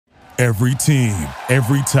Every team,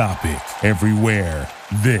 every topic, everywhere.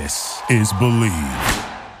 This is Believe.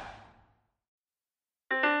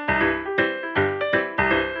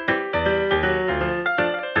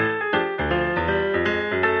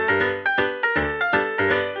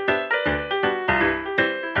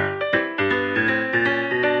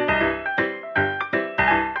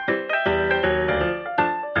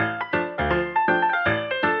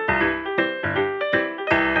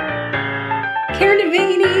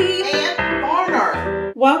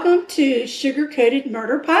 Welcome to Sugar Coated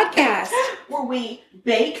Murder Podcast, where we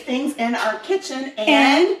bake things in our kitchen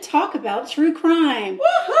and talk about true crime.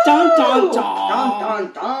 Woohoo! Dun dun dun. Dun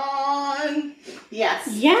dun dun. Yes.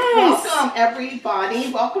 Yes. Welcome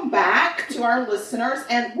everybody. Welcome back to our listeners.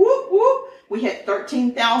 And whoop whoop, we hit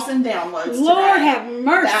 13,000 downloads Lord today. have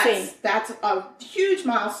mercy. That's a huge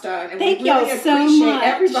milestone. And Thank we really y'all so appreciate much.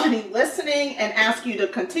 everybody listening and ask you to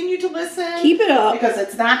continue to listen. Keep it up. Because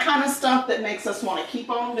it's that kind of stuff that makes us want to keep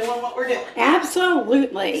on doing what we're doing.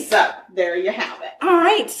 Absolutely. So, there you have it. All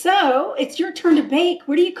right, so it's your turn to bake.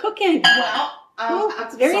 What are you cooking? Well,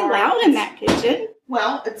 it's very loud in that kitchen.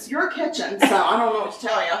 Well, it's your kitchen, so I don't know what to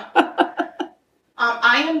tell you.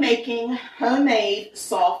 I am making homemade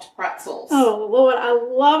soft pretzels. Oh, Lord, I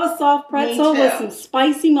love a soft pretzel with some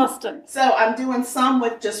spicy mustard. So I'm doing some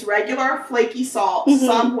with just regular flaky salt,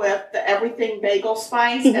 some with the everything bagel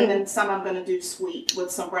spice, and then some I'm going to do sweet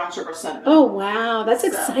with some brown sugar cinnamon. Oh, wow, that's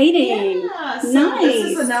exciting. Yeah, so nice.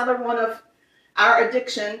 This is another one of our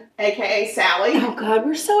addiction, a.k.a. Sally. Oh, God,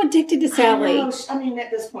 we're so addicted to Sally. I mean, at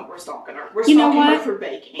this point, we're stalking her. We're you know stalking what? her for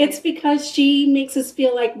baking. It's because she makes us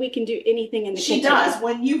feel like we can do anything in the kitchen. She does.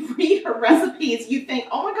 When you read her recipes, you think,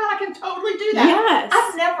 oh, my God, I can totally do that. Yes.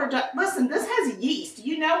 I've never done... Listen, this has yeast.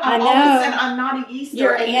 You know, I I've know. always said I'm not a yeaster.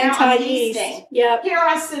 You're and now I'm anti-yeast. yeasting. Yep. Here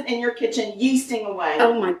I sit in your kitchen yeasting away.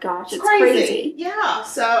 Oh, my gosh. It's crazy. Yeah.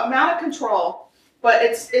 So I'm out of control. But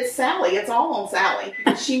it's Sally. It's all on Sally.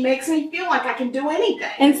 She makes me feel like I can do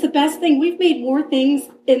anything. And it's the best thing. We've made more things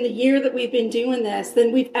in the year that we've been doing this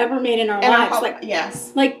than we've ever made in our lives.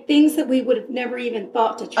 Yes. Like things that we would have never even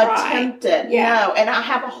thought to try. Attempted. Yeah. No. And I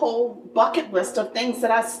have a whole bucket list of things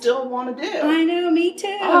that I still want to do. I know. Me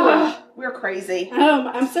too. Oh, we're crazy.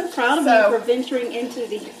 I'm so proud of you for venturing into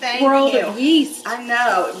the world of yeast. I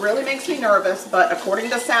know. It really makes me nervous, but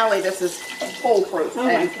according to Sally, this is foolproof. Oh,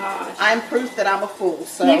 my gosh. I'm proof that I'm a fool.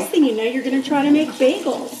 So next thing you know, you're going to try to make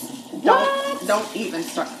bagels. Don't even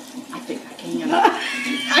start. I think I can.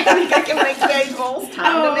 I think I can make bagels.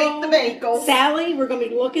 Time to make the bagels. Sally, we're going to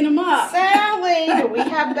be looking them up. Sally, do we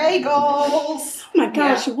have bagels? Oh my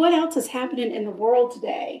gosh, What else is happening in the world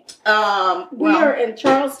today? We Well, are in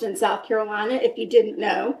Charleston, South Carolina, if you didn't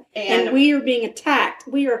know. And we are being attacked.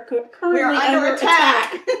 We are currently under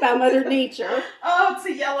attack by Mother Nature. Oh, it's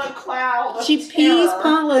a yellow cloud. She pees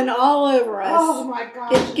pollen all over us. Oh my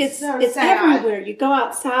gosh. It's everywhere. You go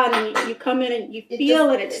outside and you come in and you feel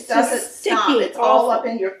it. It's just sticky. Stop. It's all up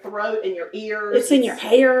in your throat, in your ears. It's in your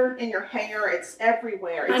hair. In your hair. It's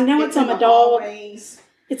everywhere. I know it's on my dog.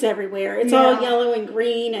 It's everywhere. It's all yellow and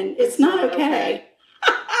green, and it's not okay.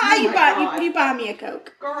 You buy me a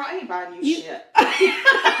Coke. Girl, I ain't buying you shit.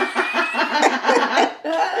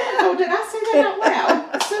 Oh, did I say that out loud?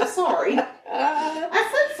 I'm so sorry.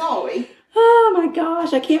 I said sorry. Oh my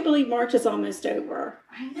gosh, I can't believe March is almost over.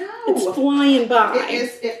 I know. It's flying by.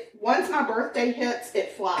 Once my birthday hits,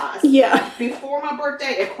 it flies. Yeah. Before my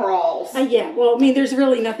birthday, it crawls. Yeah. Well, I mean, there's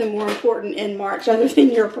really nothing more important in March other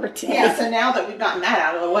than your birthday. Yeah, so now that we've gotten that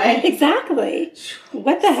out of the way. Exactly.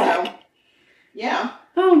 What the heck? Yeah.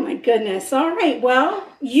 Oh my goodness. All right. Well,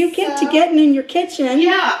 you get to getting in your kitchen.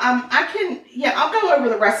 Yeah. I'll go over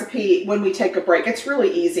the recipe when we take a break. It's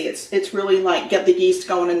really easy. It's really like get the yeast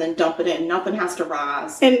going and then dump it in. Nothing has to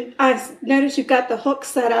rise. And I've noticed you've got the hook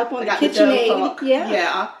set up on the KitchenAid. Hook. Yeah.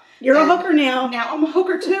 Yeah. You're a hooker now. Now I'm a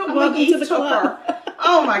hooker too. I'm Welcome a yeast to the club. hooker.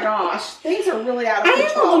 Oh my gosh. Things are really out of control.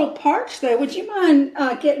 I am a little parched though. Would you mind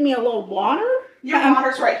getting me a little water? Your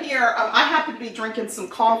water's right here. I happen to be drinking some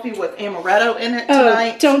coffee with amaretto in it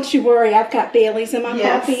tonight. Oh, don't you worry. I've got Bailey's in my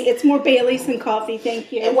coffee. It's more Bailey's than coffee,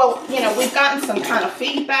 thank you. Well, we've gotten some kind of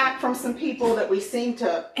feedback from some people that we seem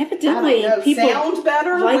to evidently people sound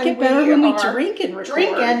better. Like it better when we drink and record.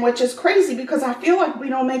 Drinking, which is crazy because I feel like we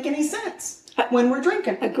don't make any sense when we're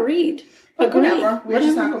drinking. Agreed. Whatever. We're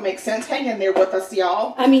just not going to make sense. Hang in there with us,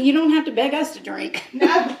 y'all. I mean, you don't have to beg us to drink.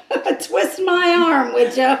 No. Twist my arm,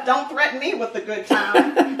 would you? Don't threaten me with the good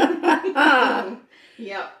time.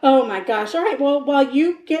 Yeah. Oh, my gosh. All right. Well, while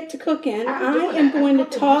you get to cooking, I am going to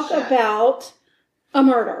talk about a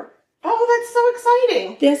murder. Oh, that's so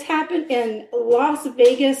exciting. This happened in Las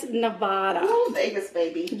Vegas, Nevada. Oh, Vegas,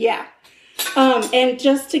 baby. Yeah. And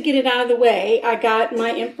just to get it out of the way, I got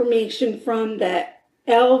my information from the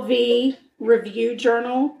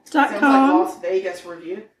lvreviewjournal.com. Sounds like Las Vegas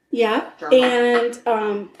Review. Yeah, and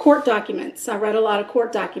court documents. I read a lot of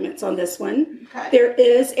court documents on this one. Okay. There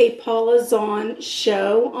is a Paula Zahn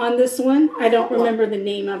show on this one. I don't remember the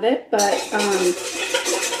name of it, but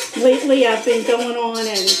lately I've been going on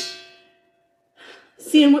and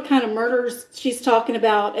seeing what kind of murders she's talking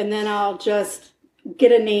about, and then I'll just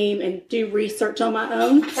get a name and do research on my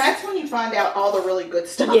own. That's when you find out all the really good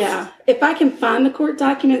stuff. Yeah. If I can find the court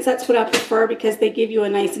documents, that's what I prefer because they give you a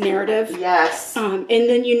nice narrative. Yes. And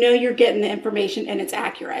then you know you're getting the information and it's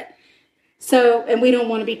accurate. So, and we don't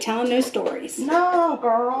want to be telling no stories. No,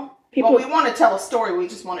 girl. People, well, we want to tell a story. We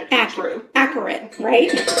just want it to be true. Accurate,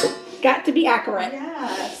 right? Got to be accurate.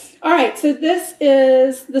 Yes. All right. So this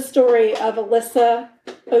is the story of Alyssa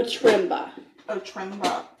Otremba.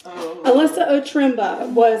 Otremba. Oh. Alyssa Otremba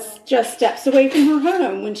was just steps away from her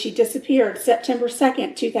home when she disappeared September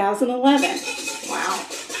 2nd, 2011. Wow.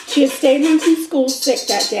 She had stayed home from school sick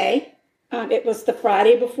that day. It was the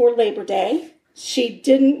Friday before Labor Day. She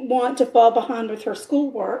didn't want to fall behind with her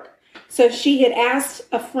schoolwork, so she had asked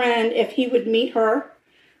a friend if he would meet her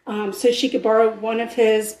so she could borrow one of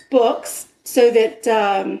his books so that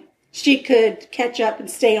she could catch up and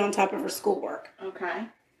stay on top of her schoolwork. Okay.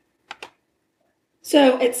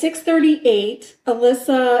 So at 6:38,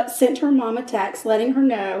 Alyssa sent her mom a text letting her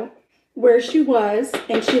know where she was,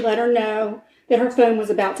 and she let her know that her phone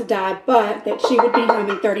was about to die, but that she would be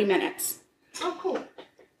home in 30 minutes. Oh, cool.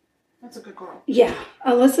 That's a good girl. Yeah.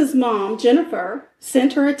 Alyssa's mom, Jennifer,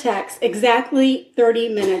 sent her a text exactly 30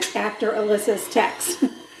 minutes after Alyssa's text.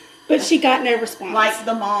 But she got no response. Like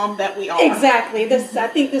the mom that we are. Exactly. I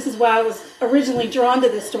think this is why I was originally drawn to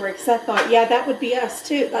this story, because I thought, yeah, that would be us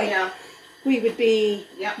too. Like, yeah. We would be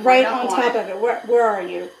right on top of it. Where are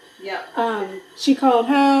you? Yeah. She called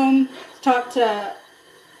home, talked to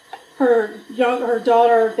her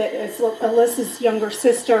daughter that is Alyssa's younger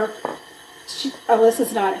sister.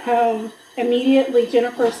 Alyssa's not at home. Immediately,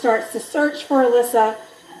 Jennifer starts to search for Alyssa.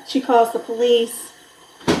 She calls the police.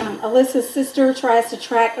 Alyssa's sister tries to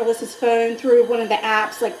track Alyssa's phone through one of the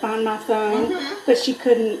apps, like Find My Phone, but she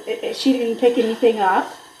couldn't. She didn't pick anything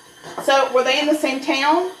up. So, were they in the same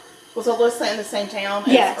town? Was Alyssa in the same town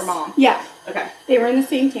as her mom? Yeah. Okay. They were in the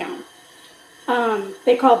same town.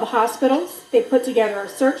 They called the hospitals. They put together a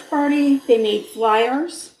search party. They made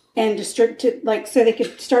flyers and distributed, so they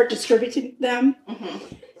could start distributing them.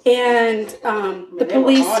 Mm-hmm. And the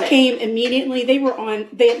police came immediately. They were on.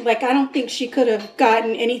 I don't think she could have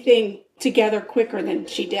gotten anything together quicker than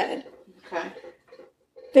she did. Okay.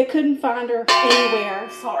 They couldn't find her anywhere.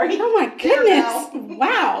 Sorry. Oh my goodness!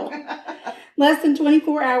 Wow. Less than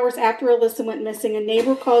 24 hours after Alyssa went missing, a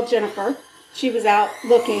neighbor called Jennifer. She was out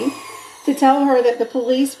looking to tell her that the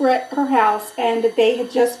police were at her house and that they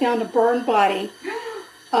had just found a burned body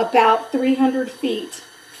about 300 feet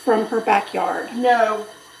from her backyard. No.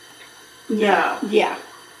 Yeah. No. Yeah.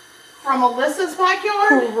 From Alyssa's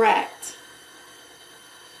backyard? Correct.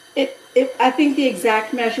 I think the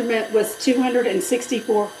exact measurement was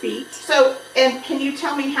 264 feet. So, and can you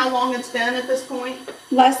tell me how long it's been at this point?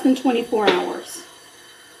 Less than 24 hours.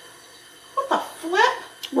 What the flip?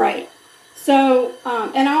 Right. So,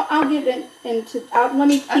 and I'll get into, let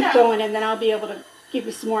me keep going and then I'll be able to give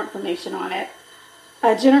you some more information on it.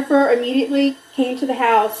 Jennifer immediately came to the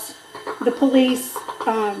house. The police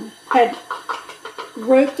had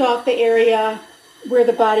roped off the area where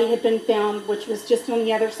the body had been found, which was just on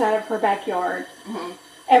the other side of her backyard. Mm-hmm.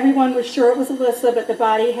 Everyone was sure it was Alyssa, but the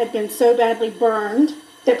body had been so badly burned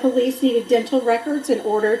that police needed dental records in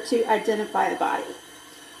order to identify the body.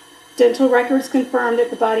 Dental records confirmed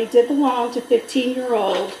that the body did belong to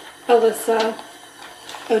 15-year-old Alyssa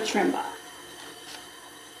Otremba.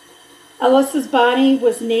 Alyssa's body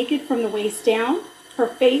was naked from the waist down. Her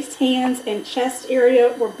face, hands, and chest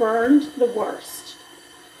area were burned the worst.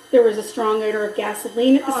 There was a strong odor of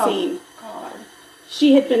gasoline at the scene. God.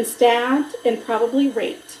 She had been stabbed and probably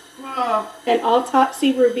raped. Oh. An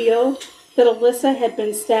autopsy revealed that Alyssa had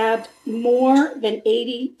been stabbed more than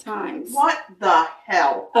 80 times. What the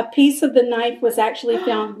hell? A piece of the knife was actually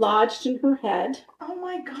found lodged in her head. Oh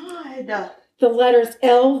my God. The letters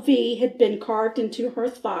LV had been carved into her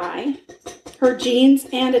thigh. Her jeans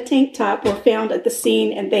and a tank top were found at the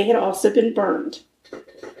scene, and they had also been burned.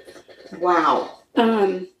 Wow.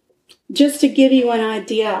 Just to give you an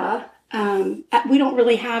idea, we don't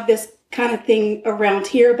really have this kind of thing around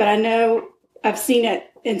here, but I know I've seen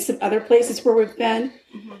it in some other places where we've been.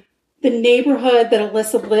 Mm-hmm. The neighborhood that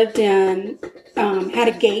Alyssa lived in had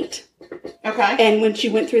a gate Okay. And when she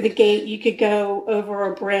went through the gate, you could go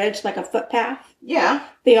over a bridge, like a footpath. Yeah.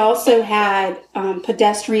 They also had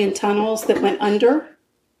pedestrian tunnels that went under,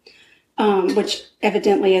 which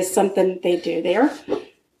evidently is something they do there.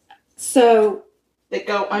 So They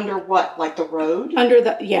go under what? Like the road? under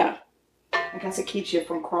the, yeah, I guess it keeps you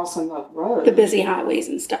from crossing the road. the busy highways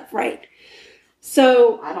and stuff, right?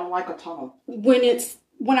 So I don't like a tunnel.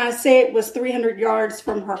 when I say it was 300 yards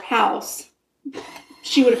from her house,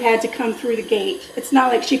 she would have had to come through the gate. It's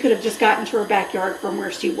not like she could have just gotten to her backyard from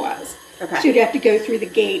where she was. Okay. She would have to go through the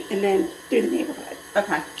gate and then through the neighborhood.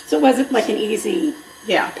 Okay. So it wasn't like an easy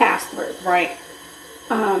Yeah. pass through. Right.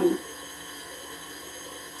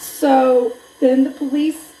 So then the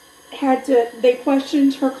police they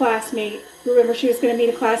questioned her classmate. Remember, she was going to meet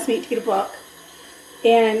a classmate to get a book.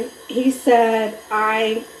 And he said,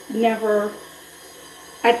 I'd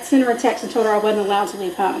sent her a text and told her I wasn't allowed to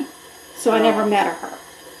leave home. So I never met her.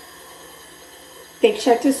 They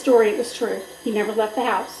checked his story. It was true. He never left the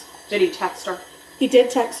house. Did he text her? He did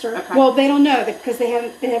text her. Okay. Well, they don't know because they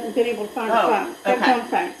haven't been able to find her phone. They haven't found the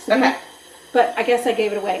phone. So Okay. But I guess I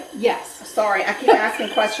gave it away. Yes. Sorry, I keep asking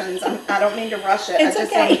questions. I don't mean to rush it. It's I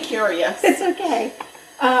just okay. am curious. It's okay.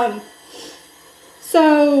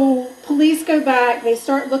 So police go back. They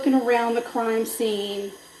start looking around the crime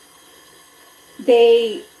scene.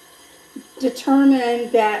 They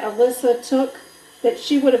determined that Alyssa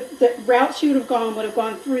the route she would have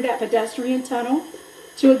gone through that pedestrian tunnel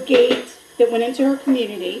to a gate that went into her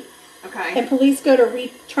community. Okay. And police go to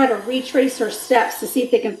try to retrace her steps to see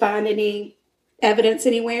if they can find any evidence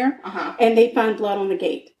anywhere. Uh-huh. And they find blood on the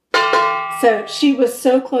gate. So she was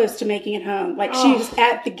so close to making it home. Like she was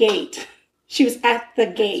at the gate. She was at the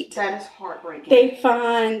gate. That is heartbreaking. They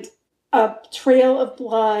find a trail of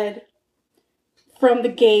blood from the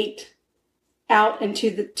gate out into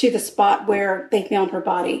the spot where they found her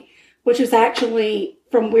body, which was actually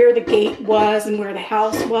from where the gate was and where the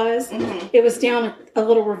house was. Mm-hmm. It was down a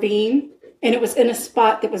little ravine, and it was in a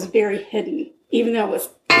spot that was very hidden, even though it was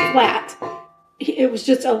flat. It was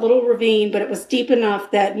just a little ravine, but it was deep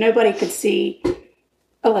enough that nobody could see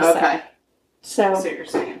Alyssa. Okay. So you're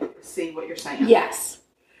saying, see what you're saying. Yes.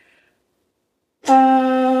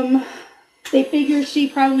 They figure she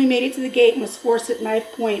probably made it to the gate and was forced at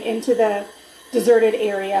knife point into the deserted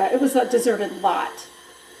area. It was a deserted lot.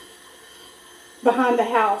 Behind the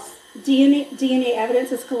house, DNA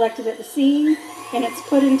evidence is collected at the scene, and it's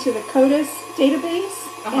put into the CODIS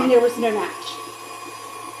database, and there was no match.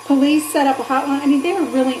 Police set up a hotline. I mean, they were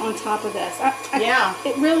really on top of this. Yeah.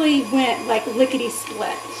 It really went like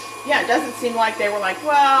lickety-split. Yeah, it doesn't seem like they were like,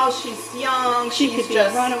 well, she's young, She could be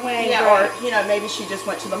a runaway. Yeah, right. or, maybe she just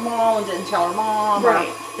went to the mall and didn't tell her mom.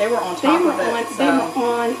 Right. They were on top of it. They were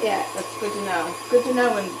on it. That's good to know. Good to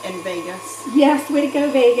know in Vegas. Yes, way to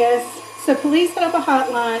go, Vegas. So police set up a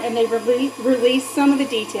hotline, and they released some of the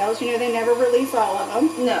details. They never release all of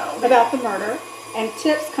them. No. About the murder. And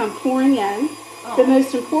tips come pouring in. Oh. The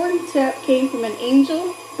most important tip came from an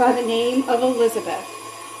angel by the name of Elizabeth.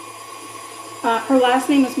 Her last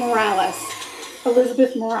name was Morales.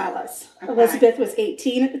 Elizabeth Morales. Okay. Elizabeth was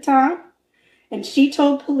 18 at the time, and she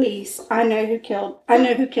told police, I know who killed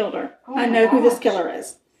her. Oh, I know who this killer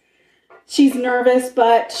is. She's nervous,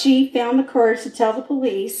 but she found the courage to tell the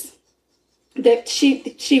police that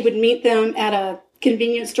she would meet them at a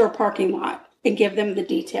convenience store parking lot and give them the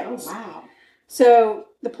details. Oh, wow. So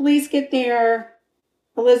the police get there.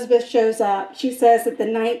 Elizabeth shows up. She says that the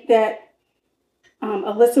night that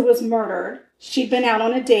Alyssa was murdered, she'd been out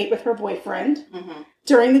on a date with her boyfriend. Mm-hmm.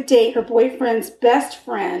 During the date, her boyfriend's best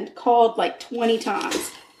friend called like 20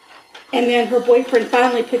 times. And then her boyfriend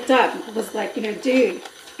finally picked up and was like, dude,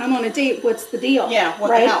 I'm on a date. What's the deal? Yeah, what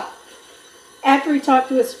the hell? After he talked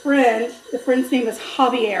to his friend, the friend's name was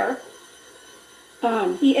Javier,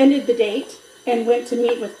 he ended the date and went to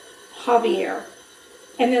meet with Javier.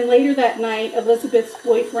 And then later that night, Elizabeth's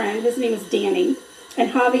boyfriend, his name was Danny,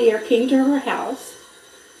 and Javier came to her house.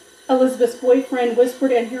 Elizabeth's boyfriend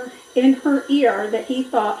whispered in her ear that he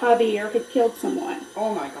thought Javier had killed someone.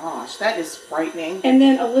 Oh my gosh, that is frightening. And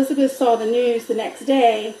then Elizabeth saw the news the next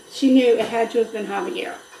day. She knew it had to have been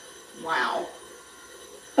Javier. Wow.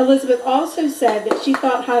 Elizabeth also said that she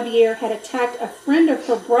thought Javier had attacked a friend of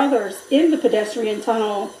her brother's in the pedestrian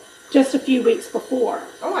tunnel just a few weeks before.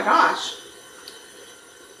 Oh my gosh.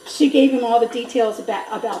 She gave him all the details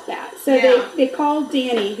about that. So they called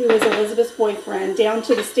Danny, who was Elizabeth's boyfriend, down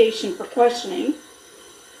to the station for questioning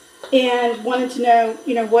and wanted to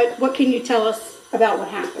know, what can you tell us about what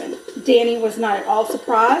happened? Danny was not at all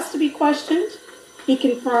surprised to be questioned. He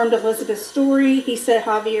confirmed Elizabeth's story. He said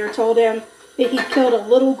Javier told him that he killed a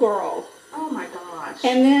little girl. Oh my gosh.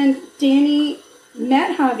 And then Danny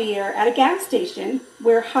met Javier at a gas station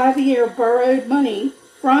where Javier borrowed money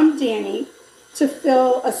from Danny to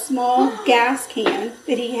fill a small gas can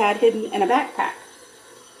that he had hidden in a backpack.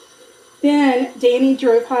 Then Danny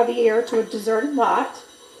drove Javier to a deserted lot,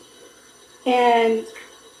 and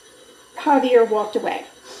Javier walked away.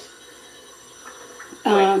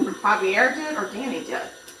 Javier did or Danny did?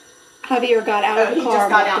 Javier got out of the car. He just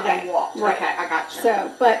got out away. and walked. Right. Okay, I got you.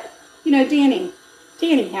 So, but, Danny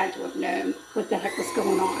had to have known what the heck was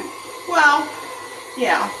going on. Well,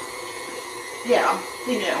 yeah. Yeah,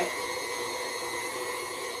 he knew.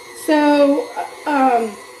 So,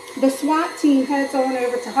 the SWAT team heads on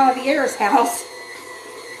over to Javier's house,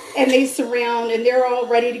 and they surround, and they're all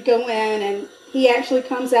ready to go in, and he actually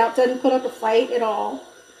comes out, doesn't put up a fight at all,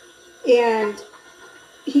 and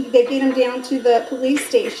they get him down to the police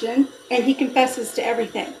station, and he confesses to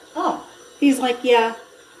everything. Oh. He's like, yeah,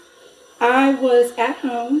 I was at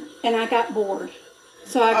home, and I got bored.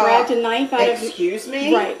 So I grabbed a knife out of... Excuse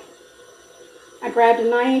me? Right. I grabbed a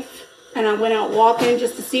knife, and I went out walking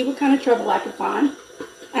just to see what kind of trouble I could find.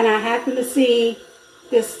 And I happened to see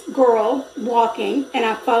this girl walking, and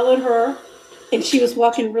I followed her, and she was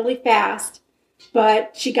walking really fast,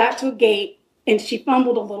 but she got to a gate, and she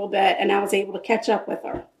fumbled a little bit, and I was able to catch up with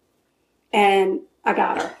her. And I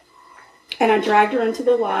got her. And I dragged her into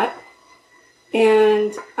the lot,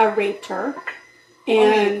 and I raped her,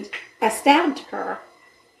 and I stabbed her.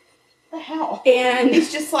 What the hell? And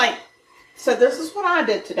he's just like, so this is what I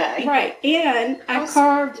did today. Right. And I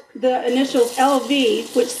carved the initials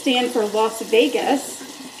LV, which stand for Las Vegas,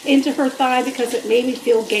 into her thigh because it made me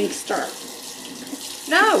feel gangster.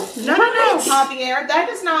 No, Javier.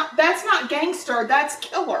 That's not gangster. That's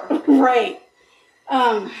killer. Right.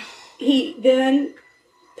 He then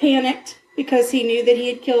panicked because he knew that he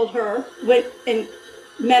had killed her, went and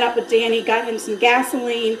met up with Danny, got him some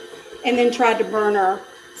gasoline, and then tried to burn her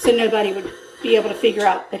so nobody would be able to figure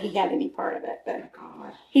out that he had any part of it. But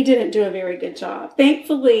God, he didn't do a very good job.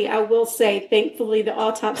 Thankfully, I will say, the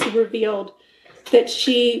autopsy revealed that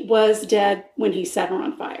she was dead when he set her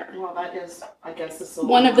on fire. Well, that is, I guess,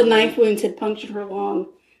 one of the knife wounds had punctured her lung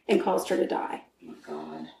and caused her to die. Oh,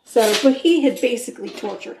 God. So, but he had basically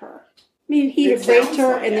tortured her. I mean, he had raped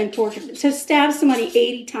her and then tortured her. To stab somebody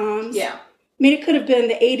 80 times. Yeah. I mean, it could have been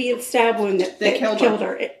the 80th stab wound that killed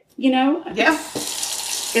her. Yeah.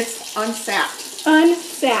 It's unsat.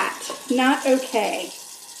 Unsat. Not okay.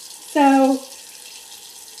 So,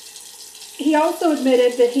 he also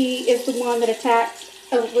admitted that he is the one that attacked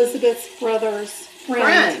Elizabeth's brother's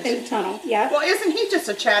friend in the tunnel. Yeah. Well, isn't he just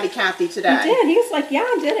a chatty Cathy today? He did. He was like, yeah,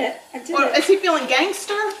 I did it. Well, is he feeling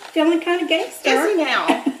gangster? Feeling kind of gangster. Is he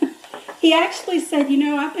now? He actually said,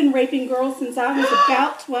 I've been raping girls since I was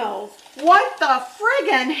about 12. What the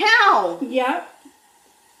friggin' hell? Yep.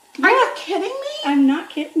 Are you kidding me? I'm not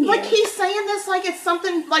kidding you. Like he's saying this like it's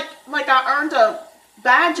something like I earned a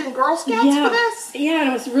badge in Girl Scouts for this? Yeah, and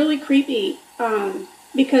it was really creepy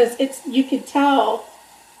because you could tell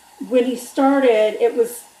when he started, it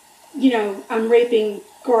was, I'm raping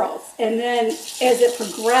girls. And then as it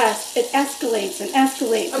progressed, it escalates and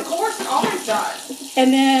escalates. Of course, it always does.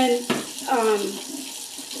 And then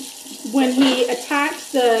when he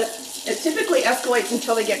attacked it typically escalates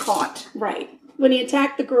until they get caught. Right. When he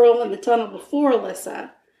attacked the girl in the tunnel before Alyssa,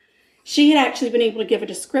 she had actually been able to give a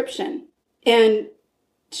description. And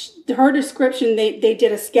her description, they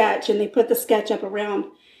did a sketch, and they put the sketch up around.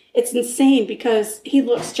 It's insane because he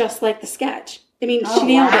looks just like the sketch. I mean, she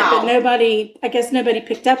nailed it, but nobody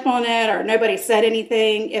picked up on it, or nobody said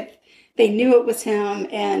anything if they knew it was him.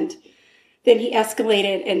 And then he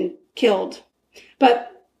escalated and killed.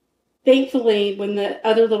 But thankfully, when the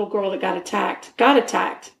other little girl that got attacked,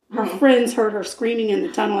 her friends heard her screaming in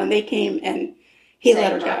the tunnel, and they came and he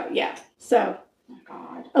let her go. Yeah. So, oh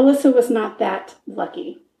God. Alyssa was not that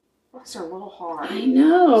lucky. Bless her little heart. I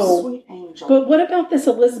know. Sweet angel. But what about this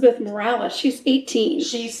Elizabeth Morales? She's 18.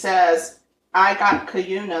 She says, I got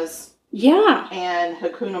Cuyunas. Yeah. And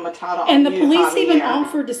Hakuna Matata. And the police even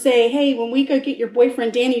offered to say, hey, when we go get your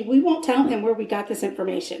boyfriend Danny, we won't tell him where we got this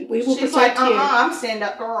information. We will protect you. I'm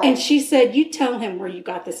stand-up girl. And she said, you tell him where you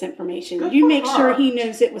got this information. You make sure he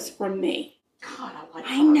knows it was from me. God, I like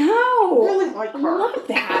her. I know. I really like her. I love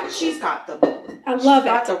that. She's got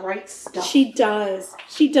the right stuff. She does.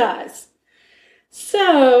 She does.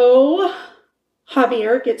 So,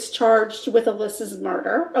 Javier gets charged with Alyssa's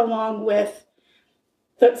murder, along with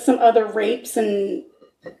some other rapes and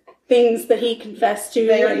things that he confessed to.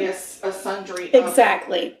 Various, sundry.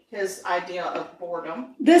 Exactly. His idea of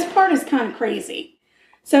boredom. This part is kind of crazy.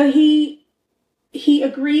 So he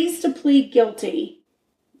agrees to plead guilty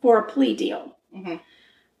for a plea deal. Mm-hmm.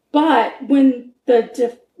 But when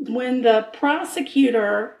the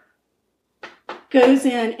prosecutor goes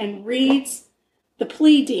in and reads the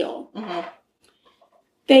plea deal,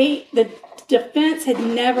 the defense had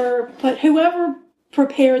never put, whoever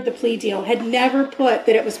prepared the plea deal had never put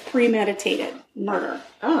that it was premeditated murder.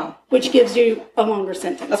 Oh. Which gives you a longer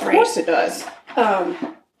sentence, Of right? course it does.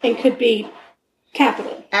 And could be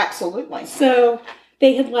capital. Absolutely. So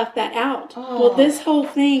they had left that out. Oh. Well, this whole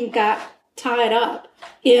thing got tied up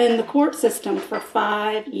in the court system for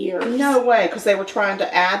 5 years. No way, because they were trying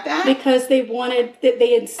to add that? Because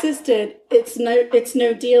they insisted it's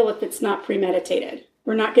no deal if it's not premeditated.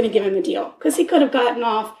 We're not going to give him a deal. Because he could have gotten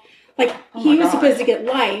off, he was supposed to get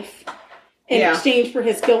life in exchange for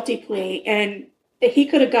his guilty plea, and he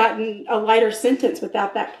could have gotten a lighter sentence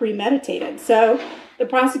without that premeditated. So the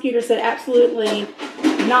prosecutor said, absolutely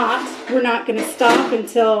not. We're not going to stop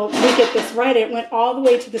until we get this right. It went all the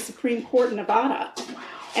way to the Supreme Court in Nevada.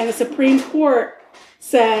 And the Supreme Court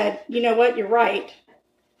said, you know what, you're right.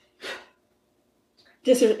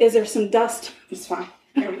 Is there some dust? It's fine.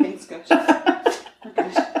 Everything's good.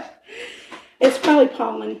 It's probably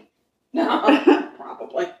pollen. No,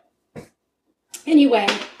 probably. Anyway,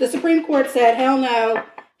 the Supreme Court said, hell no,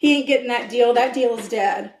 he ain't getting that deal. That deal is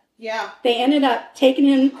dead. Yeah. They ended up taking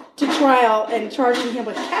him to trial and charging him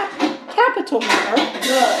with capital murder.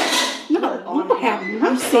 Good. No, Lord have mercy.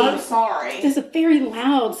 I'm so sorry. It's a very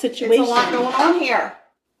loud situation. There's a lot going on here.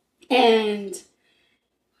 And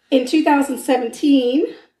in 2017,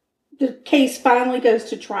 the case finally goes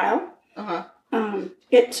to trial.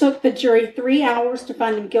 It took the jury 3 hours to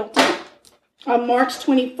find him guilty. On March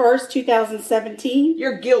 21st, 2017.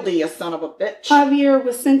 You're guilty, you son of a bitch. Javier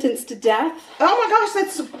was sentenced to death. Oh my gosh,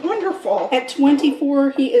 that's wonderful. At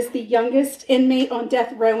 24, he is the youngest inmate on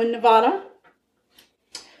death row in Nevada.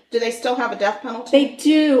 Do they still have a death penalty? They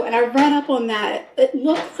do, and I read up on that. It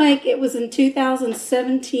looked like it was in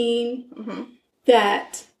 2017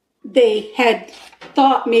 that they had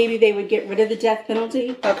thought maybe they would get rid of the death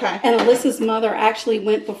penalty. Okay. And Alyssa's mother actually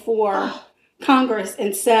went before Congress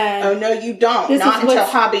and said, oh, no, you don't. Not until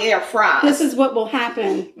Javier fries. This is what will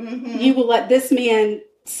happen. You will let this man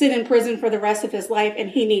sit in prison for the rest of his life, and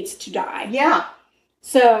he needs to die. Yeah.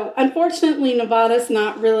 So, unfortunately, Nevada's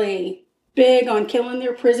not really big on killing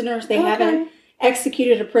their prisoners. They haven't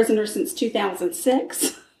executed a prisoner since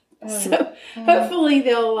 2006. So, hopefully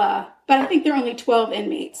they'll, but I think there are only 12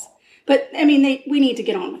 inmates. But, I mean, we need to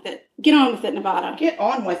get on with it. Get on with it, Nevada. Get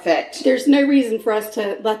on with it. There's no reason for us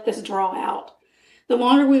to let this draw out. The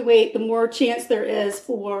longer we wait, the more chance there is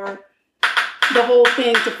for the whole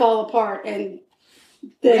thing to fall apart, and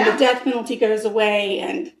the death penalty goes away.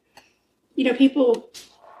 And, you know, people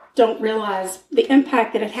don't realize the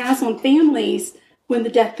impact that it has on families when the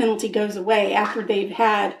death penalty goes away after they've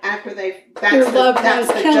had their loved ones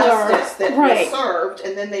kill justice that was served,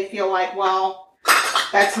 and then they feel like, well,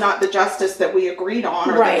 that's not the justice that we agreed on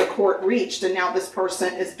or that the court reached, and now this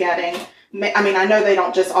person is getting, I mean, I know they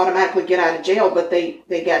don't just automatically get out of jail, but they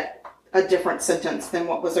get a different sentence than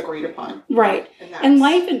what was agreed upon. Right. And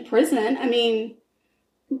life in prison, I mean,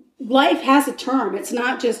 life has a term. It's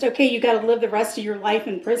not just, okay, you got to live the rest of your life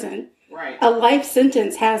in prison. Right. A life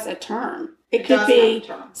sentence has a term. It could be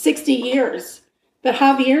 60 years. But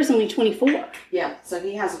Javier's only 24. Yeah, so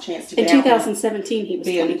he has a chance to get out. In 2017, he was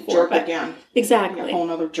 24. Be a jerk again. Exactly. Be a whole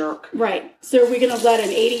other jerk. Right. So we're going to let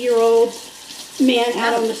an 80-year-old man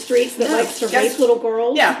out on the streets that likes to rape little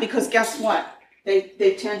girls? Yeah, because guess what?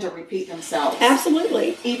 They tend to repeat themselves.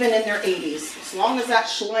 Absolutely. Even in their 80s. As long as that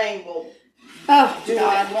schlang will do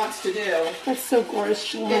what it wants to do. That's so gross,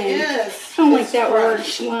 schlang. It is. I don't like that word,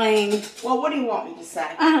 schlang. Well, what do you want me to say?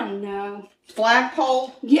 I don't know.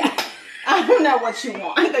 Flagpole? Yeah. I don't know what you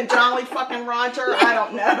want. The Jolly fucking Roger? I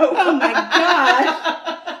don't know. Oh my God.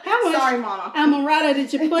 How much Sorry, Mama. amaretto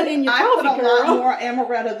did you put in your coffee, I put a girl? lot more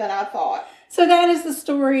amaretto than I thought. So that is the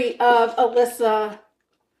story of Alyssa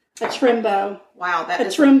Trimbo. Wow, that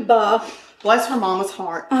is Trimba. Bless her mama's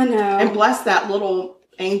heart. I know. And bless that little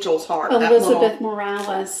angel's heart. Elizabeth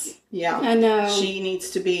Morales. Yeah. I know. She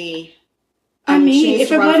needs to be... I mean,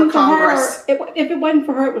 if it wasn't for her, it would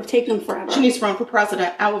have taken forever. She needs to run for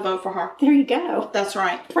president. I will vote for her. There you go. That's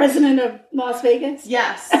right. President of Las Vegas.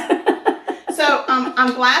 Yes. So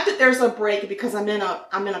I'm glad that there's a break because I'm in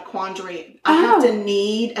a quandary. I have to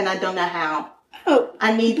knead, and I don't know how. Oh.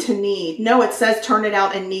 I need to knead. No, it says turn it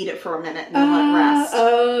out and knead it for a minute and then let rest.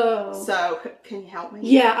 Oh. So can you help me?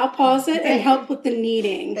 Yeah, I'll pause it and help with the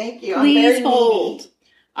kneading. Thank you. Please hold.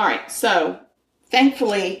 All right. So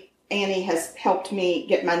thankfully, Annie has helped me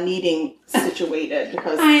get my kneading situated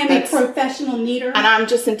because I am a professional kneader, and I'm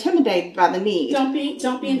just intimidated by the knead. Don't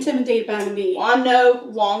be intimidated by the knead. Well, I'm no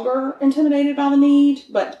longer intimidated by the knead,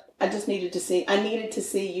 but I needed to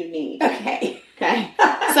see you knead. Okay.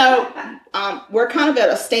 So we're kind of at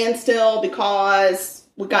a standstill because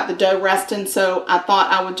we got the dough resting. So I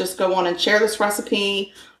thought I would just go on and share this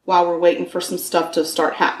recipe while we're waiting for some stuff to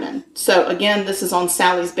start happening. So again, this is on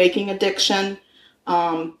Sally's Baking Addiction.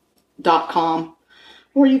 .com,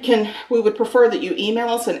 or we would prefer that you email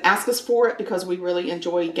us and ask us for it because we really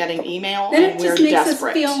enjoy getting email. Then and it just makes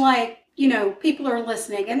us feel like, people are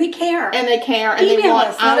listening and they care. And they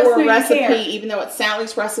want our recipe, even though it's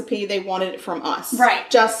Sally's recipe, they wanted it from us. Right.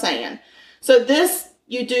 Just saying. So this,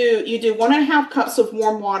 you do 1.5 cups of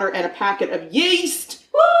warm water and a packet of yeast.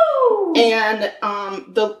 Woo! And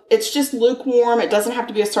it's just lukewarm. It doesn't have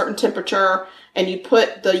to be a certain temperature. And you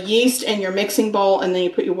put the yeast in your mixing bowl, and then you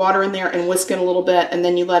put your water in there and whisk it a little bit, and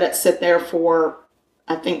then you let it sit there for,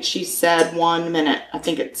 I think she said 1 minute. I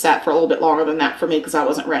think it sat for a little bit longer than that for me because I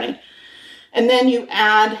wasn't ready. And then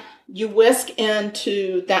you whisk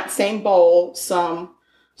into that same bowl some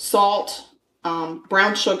salt,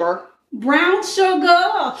 brown sugar. Brown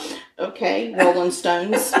sugar! Okay, Rolling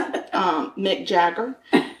Stones, Mick Jagger.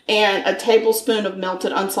 And a tablespoon of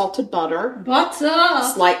melted unsalted butter.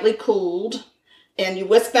 Butter! Slightly cooled. And you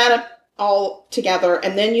whisk that up all together,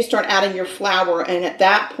 and then you start adding your flour. And at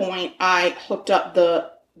that point, I hooked up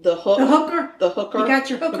the hook. The hooker? The hooker. You got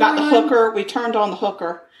your hooker. We got the hooker. We turned on the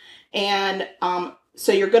hooker. And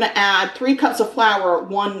so you're going to add 3 cups of flour,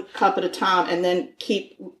 1 cup at a time, and then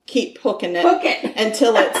keep hooking it. Hook it.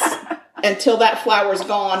 until that flour is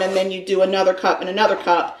gone, and then you do another cup and another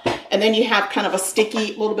cup. And then you have kind of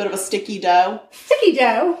little bit of a sticky dough. Sticky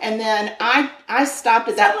dough. And then I stopped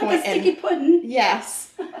at that point. Like a sticky pudding.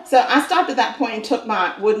 Yes. So I stopped at that point and took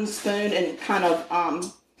my wooden spoon and kind of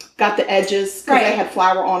got the edges because they had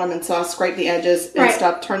flour on them. And so I scraped the edges and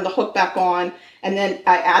stuff, turned the hook back on. And then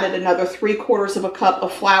I added another 3/4 of a cup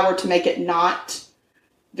of flour to make it not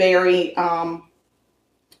very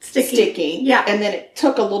sticky. Yeah. And then it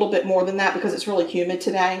took a little bit more than that because it's really humid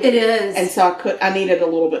today. It is. And so I needed a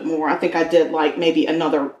little bit more. I think I did like maybe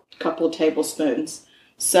another couple of tablespoons.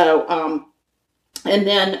 So, and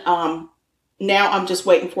then now I'm just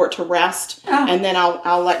waiting for it to rest. Oh. And then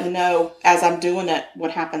I'll let you know as I'm doing it what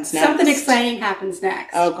happens next. Something exciting happens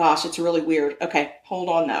next. Oh gosh, it's really weird. Okay, hold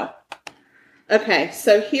on though. Okay,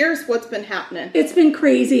 so here's what's been happening. It's been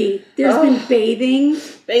crazy. There's been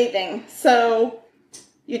bathing. So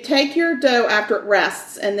you take your dough after it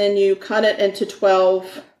rests, and then you cut it into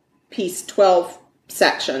 12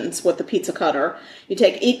 sections with the pizza cutter. You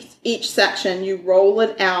take each section, you roll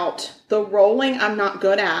it out. The rolling I'm not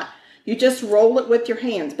good at. You just roll it with your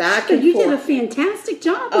hands back and forth. You did a fantastic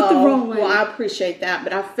job with the rolling. Well, I appreciate that,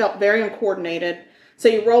 but I felt very uncoordinated. So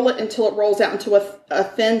you roll it until it rolls out into a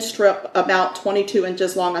thin strip about 22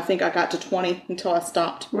 inches long. I think I got to 20 until I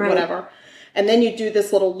stopped or whatever. And then you do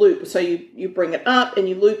this little loop. So you bring it up and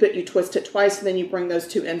you loop it, you twist it twice, and then you bring those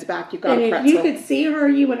 2 ends back. You've got a pretzel. And if you could see her,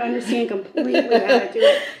 you would understand completely how to do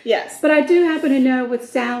it. Yes. But I do happen to know with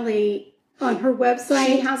Sally on her website.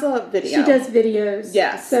 She has a video. She does videos.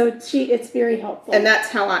 Yes. So it's very helpful. And that's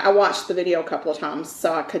how I watched the video a couple of times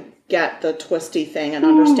so I could get the twisty thing and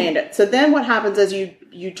understand it. So then what happens is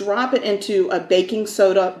you drop it into a baking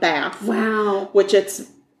soda bath. Wow. Which it's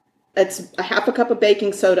a 1/2 cup of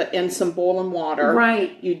baking soda in some boiling water.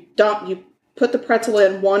 Right. You put the pretzel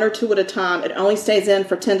in 1 or 2 at a time. It only stays in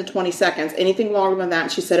for 10 to 20 seconds. Anything longer than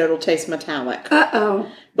that, she said it'll taste metallic. Uh-oh.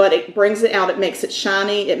 But it brings it out. It makes it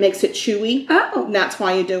shiny. It makes it chewy. Oh. And that's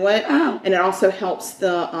why you do it. Oh. And it also helps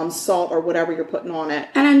the salt or whatever you're putting on it.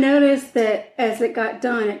 And I noticed that as it got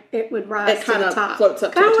done, it would rise to the top. It kind of floats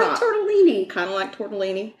up to the top. Kind of like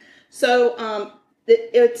tortellini. So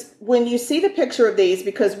it's when you see the picture of these,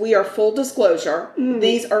 because we are full disclosure,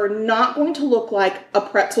 these are not going to look like a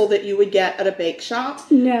pretzel that you would get at a bake shop.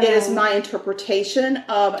 No. It is my interpretation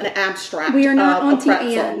of an abstract. We are not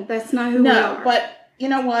Auntie Anne. That's not who we are. No, but you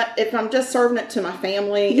know what? If I'm just serving it to my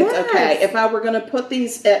family, it's okay. If I were going to put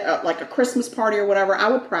these at like a Christmas party or whatever, I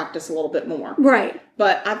would practice a little bit more. Right.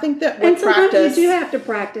 But I think that with practice... sometimes you do have to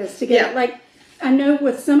practice to get it. Like, I know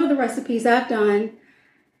with some of the recipes I've done,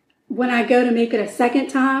 when I go to make it a second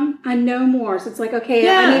time, I know more. So it's like, okay,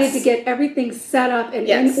 I needed to get everything set up and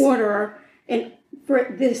in order and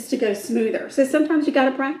for this to go smoother. So sometimes you got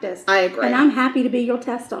to practice. I agree. And I'm happy to be your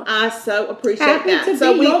tester. I so appreciate that.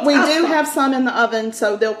 So we do have some in the oven,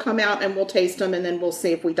 so they'll come out and we'll taste them, and then we'll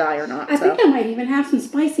see if we die or not. I think I might even have some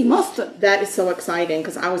spicy mustard. That is so exciting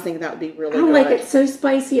because I was thinking that would be really good. I like it so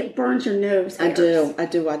spicy it burns your nose hairs. I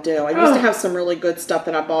do. I used to have some really good stuff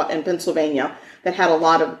that I bought in Pennsylvania that had a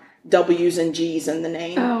lot of W's and G's in the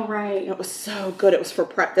name. Oh, right. It was so good. It was for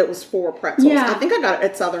pretzels. Yeah. I think I got it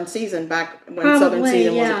at Southern Season back when Southern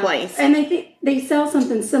Season was a place. And I think they sell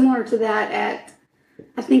something similar to that at,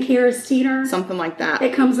 I think, Harris Teeter. Something like that.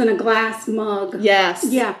 It comes in a glass mug. Yes.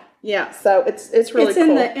 Yeah. Yeah, so it's really cool. It's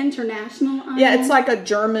in the international aisle. Yeah, it's like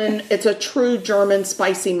it's a true German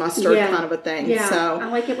spicy mustard kind of a thing. Yeah, so I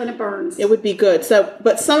like it when it burns. It would be good. So,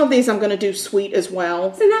 but some of these I'm going to do sweet as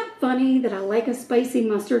well. Isn't that funny that I like a spicy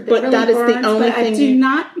mustard that but really that is burns, the only but thing I do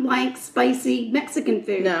not like spicy Mexican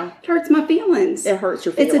food. No. It hurts my feelings. It hurts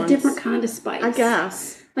your feelings. It's a different kind of spice. I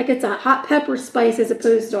guess. Like it's a hot pepper spice as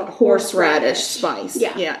opposed to a horseradish spice.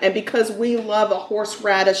 Yeah. And because we love a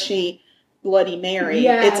horseradishy Bloody Mary,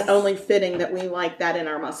 it's only fitting that we like that in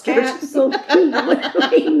our mustard.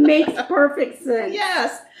 Absolutely. Makes perfect sense.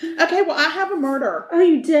 Yes. Okay, well, I have a murder. Oh,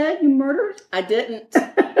 you did? You murdered? I didn't.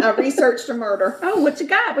 I researched a murder. Oh, what you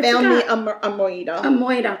got? Found me a moida. A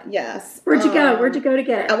moida. Yes. Where'd you go? Where'd you go to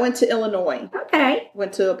get it? I went to Illinois. Okay.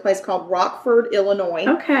 Went to a place called Rockford, Illinois.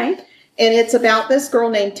 Okay. And it's about this girl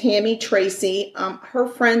named Tammy Tracy. Her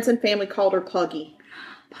friends and family called her Puggy.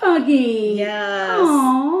 Puggy. Yes.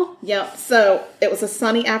 Aww. Yep. So it was a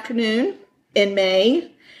sunny afternoon in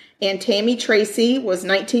May, and Tammy Tracy was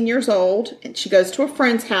 19 years old, and she goes to a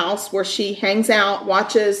friend's house where she hangs out,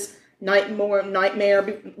 watches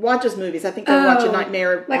watches movies. I think they're watching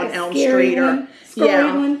Nightmare like on Elm Street one?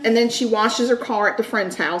 And then she washes her car at the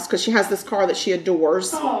friend's house because she has this car that she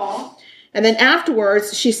adores. Aww. And then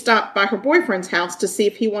afterwards, she stopped by her boyfriend's house to see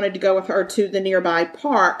if he wanted to go with her to the nearby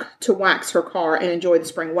park to wax her car and enjoy the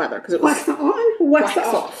spring weather. Because it was wax on, wax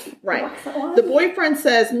off. Right. Wax on. The boyfriend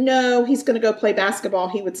says no, he's going to go play basketball.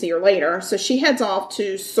 He would see her later. So she heads off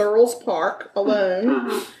to Searles Park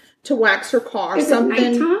alone to wax her car. Is it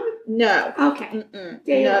nighttime? No. Okay.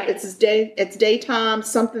 No, it's daytime.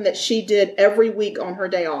 Something that she did every week on her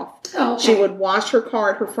day off. Oh, okay. She would wash her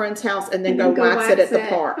car at her friend's house and then go wax it at the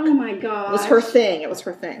park. Oh my God! It was her thing. It was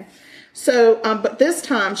her thing. So, but this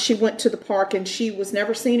time she went to the park and she was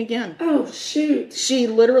never seen again. Oh shoot! She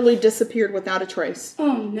literally disappeared without a trace.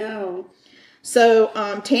 Oh no! So,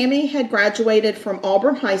 Tammy had graduated from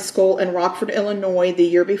Auburn High School in Rockford, Illinois, the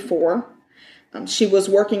year before. She was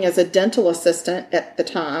working as a dental assistant at the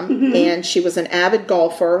time, and she was an avid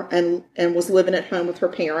golfer and was living at home with her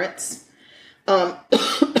parents.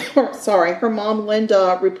 Her mom,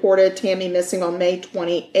 Linda, reported Tammy missing on May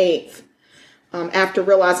 28th after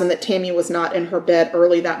realizing that Tammy was not in her bed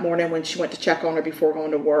early that morning when she went to check on her before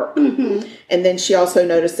going to work. And then she also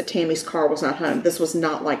noticed that Tammy's car was not home. This was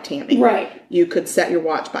not like Tammy. Right. You could set your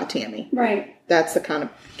watch by Tammy. Right. That's the kind of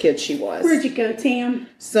kid she was. Where'd you go, Tam?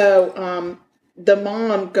 So, the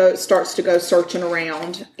mom starts to go searching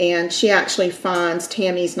around, and she actually finds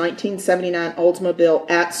Tammy's 1979 Oldsmobile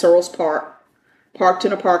at Searles Park, parked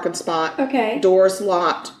in a parking spot. Okay. Doors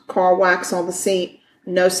locked, car wax on the seat,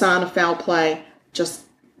 no sign of foul play, just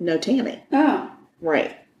no Tammy. Oh.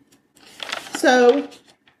 Right. So,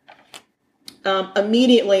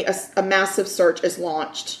 immediately a massive search is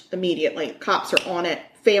launched. Immediately. Cops are on it.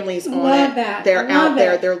 Families on Love it. that. They're Love out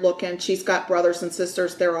there. it. They're looking. She's got brothers and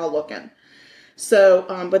sisters. They're all looking. So,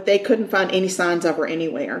 but they couldn't find any signs of her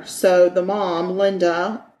anywhere. So the mom,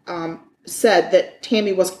 Linda, said that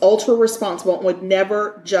Tammy was ultra responsible and would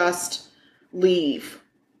never just leave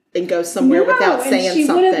and go somewhere without saying she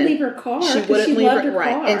something. She wouldn't leave her car. She wouldn't leave her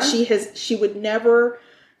right. Car. And she would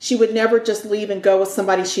never just leave and go with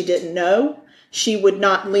somebody she didn't know. She would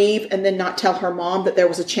not leave and then not tell her mom that there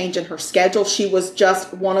was a change in her schedule. She was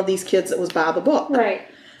just one of these kids that was by the book. Right.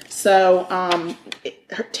 So,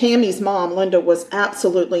 Tammy's mom, Linda, was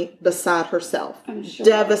absolutely beside herself, I'm sure.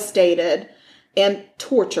 Devastated and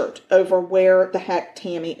tortured over where the heck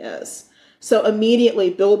Tammy is. So immediately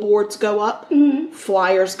billboards go up,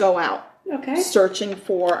 flyers go out, searching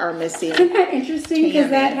for our missing Isn't that interesting? Because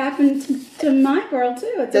that happened to my girl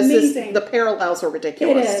too. It's amazing. The parallels are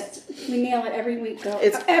ridiculous. It is. We nail it every week, girl.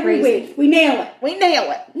 It's every crazy. week. We nail it. We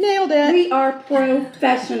nail it. Nailed it. We are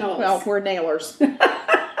professionals. Well, we're nailers.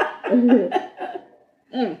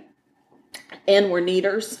 And we're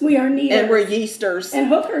kneaders. We are kneaders. And we're yeasters. And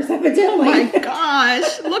hookers, evidently. My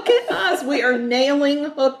gosh. Look at us. We are nailing,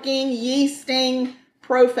 hooking, yeasting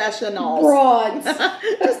professionals. Broads.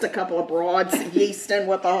 Just a couple of broads yeasting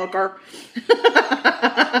with a hooker.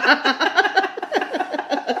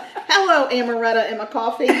 Hello, amaretto in my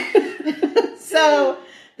coffee. So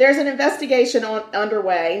there's an investigation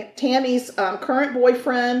underway. Tammy's current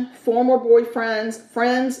boyfriend, former boyfriends,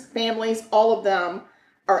 friends, families, all of them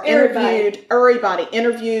are interviewed. Everybody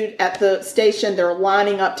interviewed at the station. They're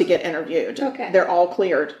lining up to get interviewed. Okay. They're all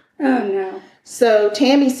cleared. Oh, no. So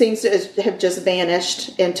Tammy seems to have just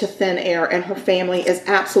vanished into thin air, and her family is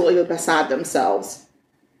absolutely beside themselves.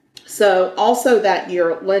 So also that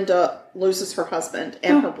year, Linda loses her husband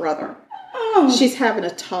and her brother. Oh. She's having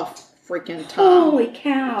a tough freaking time. Holy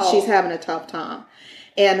cow. She's having a tough time.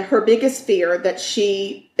 And her biggest fear that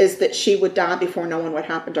she would die before knowing what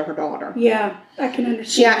happened to her daughter. Yeah, I can understand.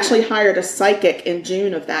 She actually hired a psychic in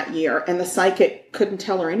June of that year, and the psychic couldn't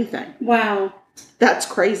tell her anything. Wow. That's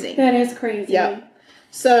crazy. That is crazy. Yeah.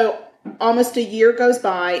 So almost a year goes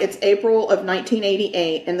by. It's April of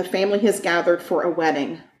 1988, and the family has gathered for a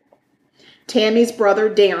wedding. Tammy's brother,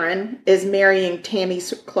 Darren, is marrying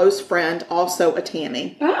Tammy's close friend, also a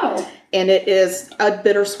Tammy. Oh. And it is a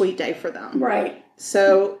bittersweet day for them. Right.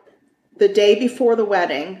 So the day before the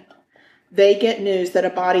wedding, they get news that a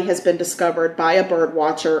body has been discovered by a bird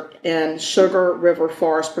watcher in Sugar River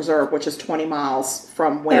Forest Preserve, which is 20 miles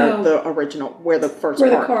from where the first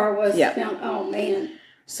car was found. Oh, man.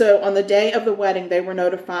 So on the day of the wedding, they were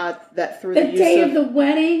notified that through the day of the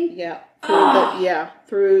wedding? Yeah.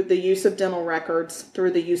 Through the use of dental records.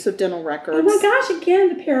 Oh my gosh,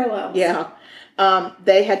 again, the parallels. Yeah.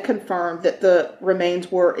 They had confirmed that the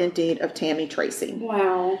remains were indeed of Tammy Tracy.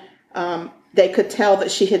 Wow. They could tell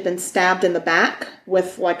that she had been stabbed in the back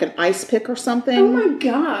with like an ice pick or something. Oh my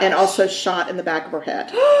gosh. And also shot in the back of her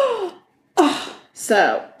head.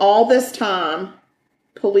 So all this time,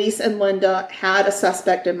 police and Linda had a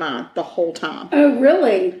suspect in mind the whole time. Oh,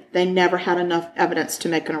 really? They never had enough evidence to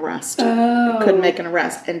make an arrest. Oh. They couldn't make an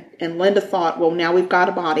arrest. And Linda thought, well, now we've got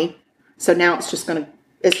a body. So now it's just going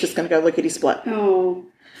to go lickety-split. Oh.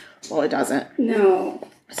 Well, it doesn't. No.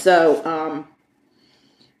 So,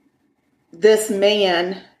 this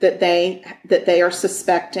man that they are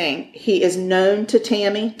suspecting, he is known to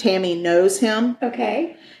Tammy. Tammy knows him.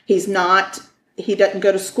 Okay. He doesn't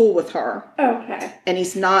go to school with her. Okay. And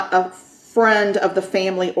he's not a friend of the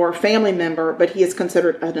family or a family member, but he is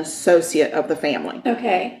considered an associate of the family.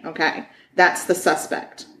 Okay. Okay. That's the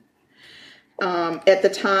suspect. At the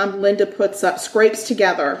time, Linda scrapes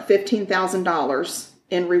together $15,000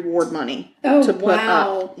 in reward money. Oh, to put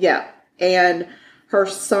wow. up. Yeah. And her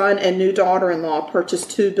son and new daughter-in-law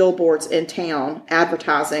purchased 2 billboards in town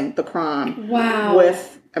advertising the crime. Wow.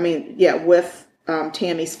 With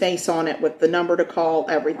Tammy's face on it, with the number to call,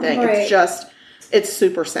 everything. Right. It's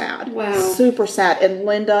super sad. Wow. Super sad. And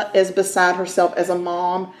Linda is beside herself as a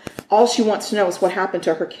mom. All she wants to know is what happened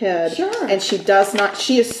to her kid. Sure. And she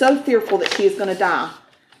is so fearful that she is going to die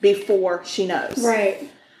before she knows. Right.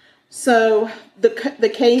 So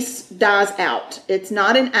the case dies out. It's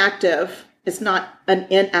not an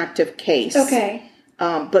inactive case. Okay.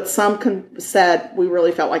 But some said we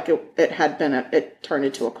really felt like it turned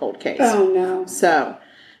into a cold case. Oh, no. So,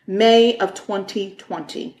 May of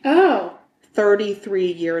 2020. Oh.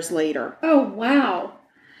 33 years later. Oh, wow.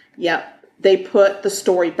 Yep. They put the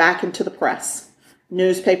story back into the press.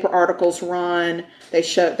 Newspaper articles run. They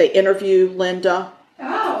interview Linda.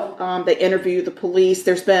 Oh. They interview the police.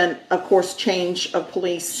 There's been, of course, change of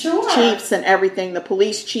police chiefs and everything. The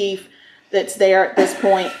police chief that's there at this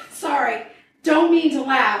point. Sorry. Don't mean to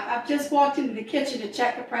laugh. I've just walked into the kitchen to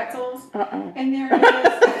check the pretzels. Uh-oh. And there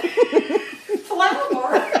is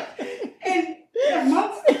flour. And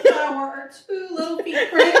amongst the flour are 2 little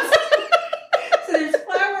feet prints. So there's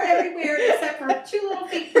flour everywhere except for 2 little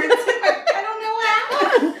feet prints. I don't know how.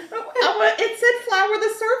 It said flour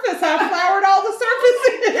the surface. I floured all the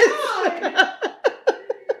surfaces.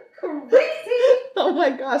 Oh, crazy. Oh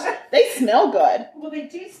my gosh. They smell good. Well, they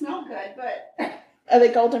do smell good, but... Are they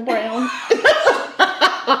golden brown?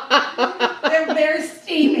 They're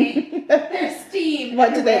steamy. They're steamed.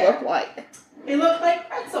 What do they look like? They look like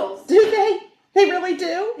pretzels. Do they? They really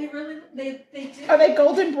do? They do. Are they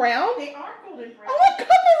golden brown? They are golden brown. Oh my God,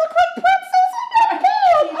 they look like pretzels.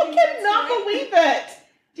 Oh my God. I cannot believe it.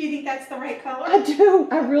 Do you think that's the right color? I do.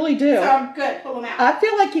 I really do. So good. Pull them out. I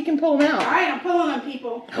feel like you can pull them out. All right, I'm pulling them,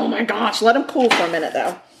 people. Oh my gosh. Let them cool for a minute,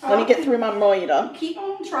 though. Let me get through my mojito. Keep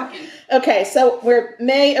on trucking. Okay, so we're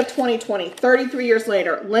May of 2020, 33 years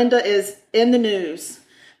later. Linda is in the news.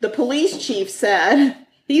 The police chief said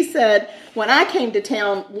He said, when I came to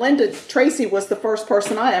town, Linda Tracy was the first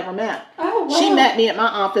person I ever met. Oh, wow. She met me at my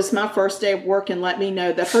office my first day of work and let me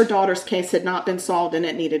know that her daughter's case had not been solved and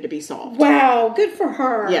it needed to be solved. Wow, good for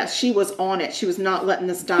her. Yes, she was on it. She was not letting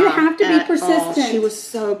this die. You have to be persistent. She was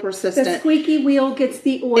so persistent. The squeaky wheel gets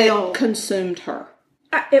the oil. It consumed her.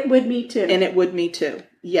 It would me too. And it would me too.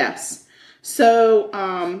 Yes.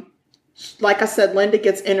 So, like I said, Linda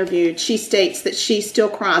gets interviewed. She states that she still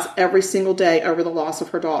cries every single day over the loss of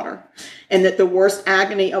her daughter. And that the worst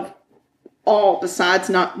agony of all, besides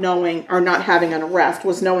not knowing or not having an arrest,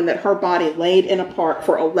 was knowing that her body laid in a park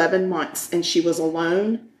for 11 months and she was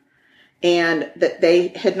alone. And that they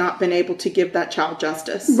had not been able to give that child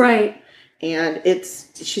justice. Right. And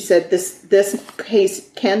she said, this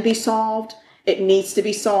case can be solved. It needs to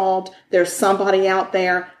be solved. There's somebody out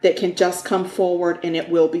there that can just come forward and it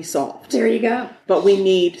will be solved. There you go. But we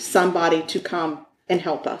need somebody to come and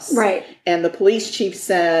help us. Right. And the police chief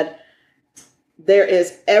said, there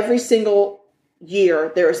is every single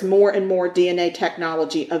year, there is more and more DNA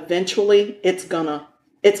technology. Eventually, it's gonna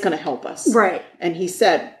help us. Right. And he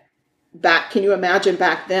said, can you imagine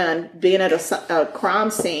back then being at a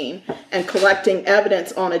crime scene and collecting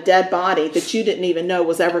evidence on a dead body that you didn't even know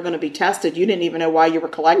was ever going to be tested? You didn't even know why you were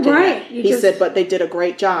collecting it. He said, but they did a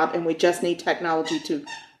great job and we just need technology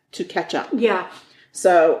to catch up. Yeah.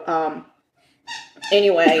 So,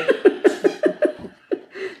 anyway.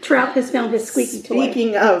 Trout has found his squeaky toy.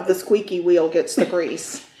 Speaking of the squeaky wheel gets the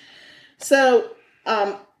grease. So,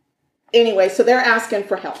 anyway, so they're asking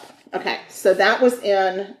for help. Okay, so that was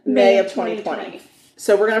in May of 2020.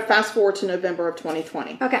 So we're going to fast forward to November of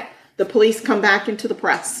 2020. Okay. The police come back into the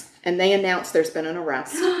press, and they announce there's been an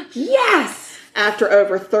arrest. Yes! After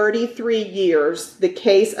over 33 years, the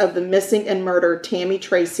case of the missing and murdered Tammy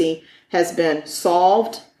Tracy has been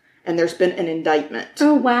solved, and there's been an indictment.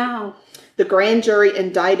 Oh, wow. The grand jury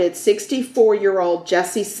indicted 64-year-old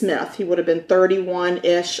Jesse Smith. He would have been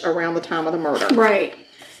 31-ish around the time of the murder. Right.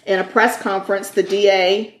 In a press conference, the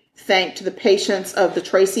DA thanked the patience of the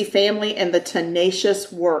Tracy family and the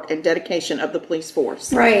tenacious work and dedication of the police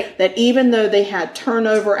force. Right. That even though they had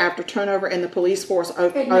turnover after turnover in the police force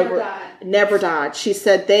never died. She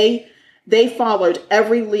said they followed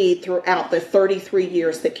every lead throughout the 33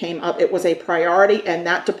 years that came up. It was a priority in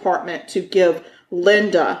that department to give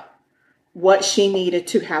Linda what she needed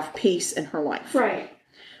to have peace in her life. Right.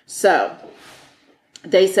 So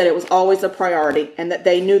they said it was always a priority and that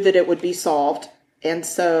they knew that it would be solved. And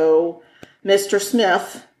so Mr.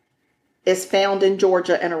 Smith is found in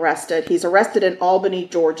Georgia and arrested. He's arrested in Albany,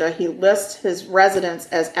 Georgia. He lists his residence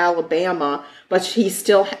as Alabama, but he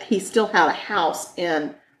still had a house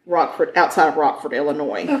in Rockford, outside of Rockford,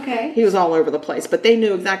 Illinois. Okay. He was all over the place, but they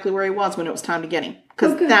knew exactly where he was when it was time to get him.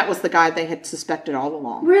 Because that was the guy they had suspected all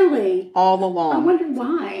along. Really? All along. I wonder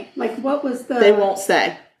why. Like, what was the... They won't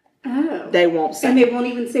say. Oh. They won't say. And they won't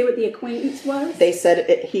even say what the acquaintance was? They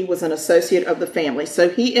said he was an associate of the family. So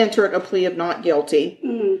he entered a plea of not guilty.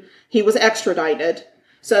 Mm. He was extradited.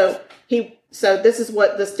 So this is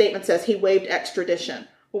what the statement says. He waived extradition.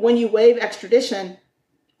 Well, when you waive extradition,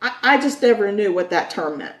 I just never knew what that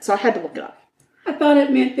term meant. So I had to look it up. I thought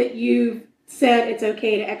it meant that you said it's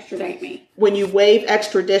okay to extradite me. When you waive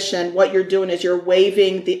extradition, what you're doing is you're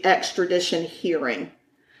waiving the extradition hearing.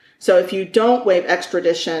 So if you don't waive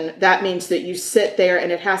extradition, that means that you sit there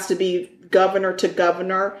and it has to be governor to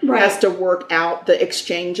governor. Right. Has to work out the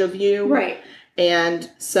exchange of you. Right. And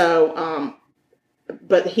so,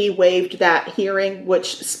 but he waived that hearing,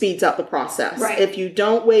 which speeds up the process. Right. If you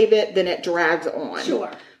don't waive it, then it drags on.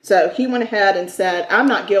 Sure. So he went ahead and said, I'm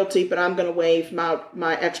not guilty, but I'm going to waive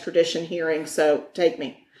my extradition hearing. So take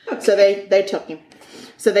me. Okay. So they took him.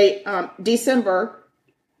 So December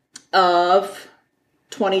of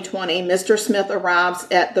 2020, Mr. Smith arrives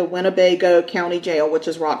at the Winnebago County Jail, which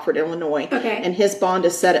is Rockford, Illinois. Okay. And his bond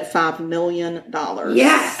is set at $5 million.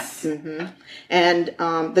 Yes. Mm-hmm. And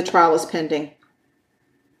the trial is pending.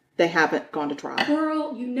 They haven't gone to trial.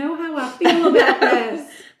 Girl, you know how I feel about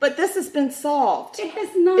this. But this has been solved. It has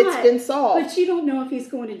not. It's been solved. But you don't know if he's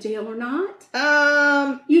going to jail or not.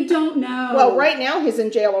 You don't know. Well, right now he's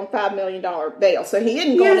in jail on $5 million bail, so he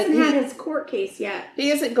isn't going. He hasn't had his court case yet.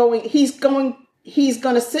 He isn't going. He's going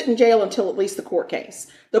to sit in jail until at least the court case.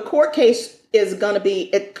 The court case is going to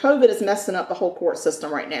be. COVID is messing up the whole court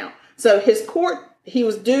system right now. So he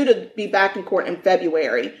was due to be back in court in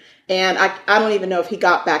February. And I don't even know if he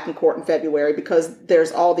got back in court in February because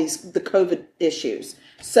there's all the COVID issues.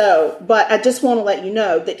 So, but I just want to let you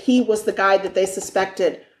know that he was the guy that they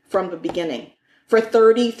suspected from the beginning. For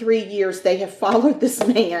 33 years, they have followed this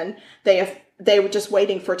man. They were just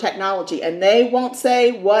waiting for technology, and they won't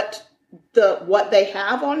say what what they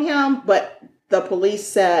have on him, but the police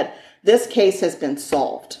said this case has been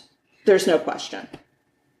solved. There's no question.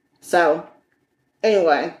 So,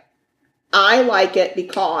 anyway, I like it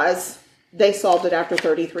because they solved it after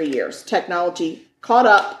 33 years. Technology caught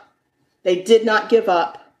up. They did not give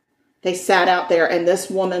up. They sat out there, and this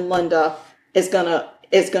woman, Linda, is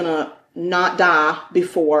gonna not die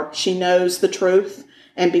before she knows the truth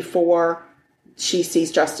and before she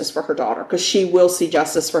sees justice for her daughter, because she will see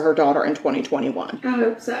justice for her daughter in 2021. I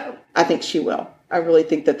hope so. I think she will. I really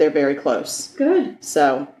think that they're very close. Good.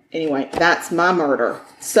 So, anyway, that's my murder.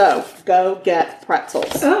 So, go get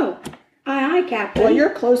pretzels. Oh, aye, Captain. Well, you're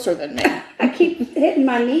closer than me. I keep hitting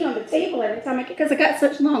my knee on the table every time because I got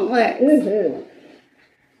such long legs. Mm-hmm.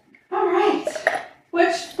 All right.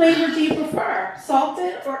 Which flavor do you prefer?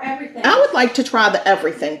 Salted or everything? I would like to try the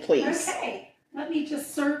everything, please. Okay. Let me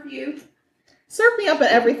just serve you. Serve me up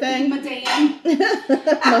at everything. Madame.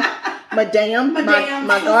 Madame.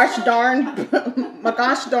 My gosh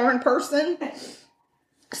darn person.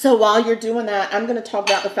 So while you're doing that, I'm going to talk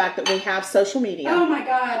about the fact that we have social media. Oh my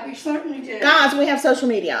God, we certainly do. Guys, we have social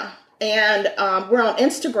media. And we're on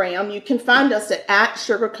Instagram. You can find us at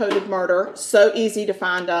Sugar-Coated Murder. So easy to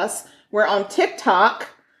find us. We're on TikTok.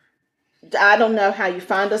 I don't know how you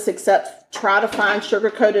find us except try to find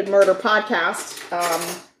Sugar-Coated Murder Podcast.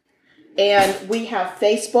 And we have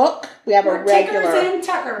Facebook. We have a regular. Tickers and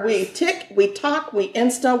tuckers. We talk, we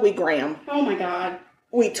Insta, we gram. Oh my God.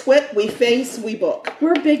 We twit, we face, we book.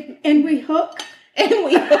 We're big, and we hook. And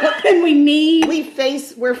we hook. And we need. We're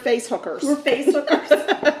face hookers. We're face hookers.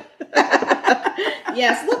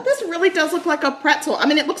 Yes, look, this really does look like a pretzel. I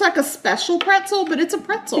mean, it looks like a special pretzel, but it's a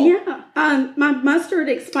pretzel. Yeah. My mustard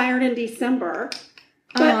expired in December,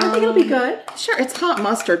 but I think it'll be good. Sure, it's hot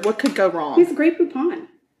mustard. What could go wrong? It's Grey Poupon.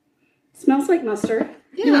 Smells like mustard.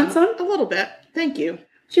 Yeah, you want some? A little bit. Thank you.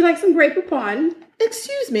 She likes some Grey Poupon.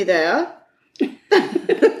 Excuse me there.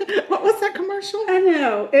 What was that commercial? I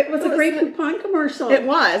know. It was a Grey Poupon commercial. It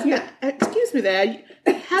was. Yeah. Excuse me there.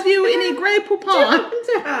 Have you any Grey Poupon?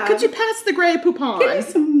 Could you pass the Grey Poupon? Give me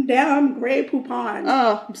some damn Grey Poupon.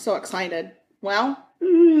 Oh, I'm so excited. Well.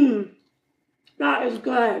 That is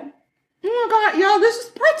good. Oh my God, y'all, this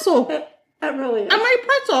is pretzel. That really is.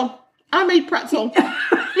 I made pretzel.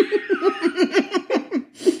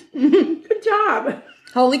 Good job.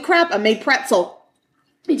 Holy crap, I made pretzel.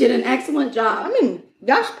 You did an excellent job. I mean,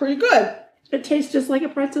 that's pretty good. It tastes just like a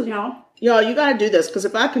pretzel, y'all. Y'all, you got to do this, because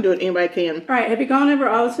if I can do it, anybody can. All right, have you gone over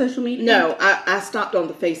all the social media? No, I stopped on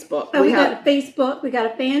the Facebook. Oh, we got a Facebook. We got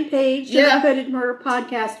a fan page. Sugar-Coated Murder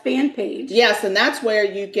Podcast fan page. Yes, and that's where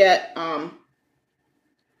you get...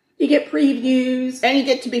 You get previews. And you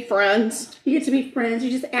get to be friends. You get to be friends.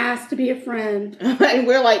 You just ask to be a friend. And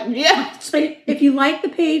we're like, yeah. But if you like the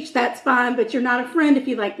page, that's fine. But you're not a friend if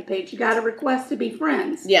you like the page. You got to request to be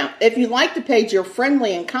friends. Yeah. If you like the page, you're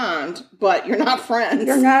friendly and kind, but you're not friends.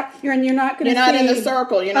 You're not going to. You're not in the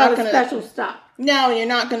circle. You're not going to special stuff. No, you're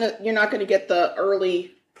not going to get the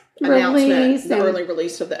early announcement, the early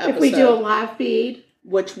release of the episode. If we do a live feed,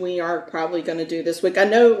 which we are probably going to do this week. I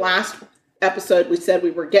know last episode we said we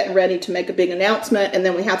were getting ready to make a big announcement, and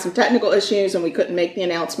then we had some technical issues and we couldn't make the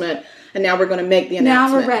announcement, and now we're going to make the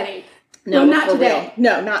announcement. Now we're ready. No, not today. Real.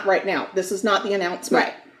 No, not right now. This is not the announcement.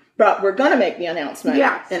 Right. But we're going to make the announcement.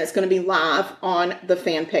 Yeah. And it's going to be live on the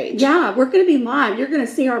fan page. Yeah, we're going to be live. You're going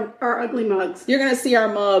to see our ugly mugs. You're going to see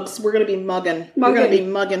our mugs. We're going to be mugging. We're going to be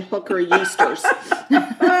mugging hooker Eusters.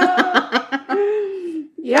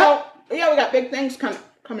 Yeah. We got big things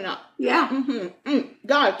coming up. Yeah.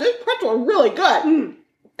 Guys, this pretzel is really good.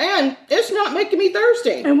 And it's not making me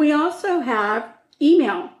thirsty. And we also have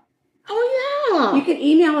email. Oh, yeah. You can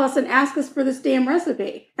email us and ask us for this damn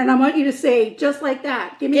recipe. And I want you to say, just like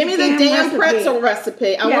that, give me the damn pretzel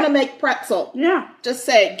recipe. I want to make pretzel. Yeah. Just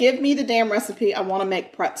say, give me the damn recipe. I want to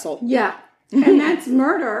make pretzel. Yeah. And that's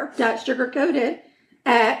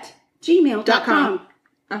murder.sugarcoated@gmail.com.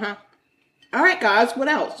 Uh-huh. All right, guys. What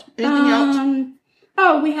else? Anything else?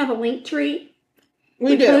 Oh, we have a link tree.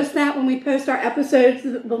 We do. Post that when we post our episodes.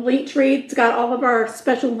 The link tree, it's got all of our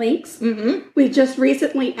special links. We just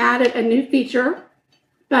recently added a new feature.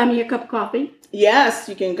 Buy me a cup of coffee. Yes,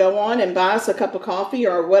 you can go on and buy us a cup of coffee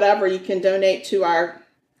or whatever. You can donate to our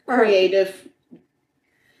creative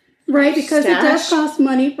Right, because stash. it does cost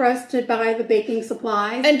money for us to buy the baking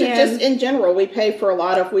supplies. And just in general, we pay for a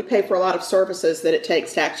lot of services that it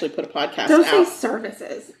takes to actually put a podcast Don't out. say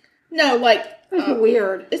services. No, like... That's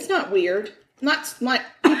weird. It's not weird. Not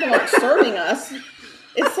people aren't serving us.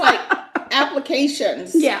 It's like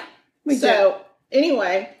applications. Yeah. So,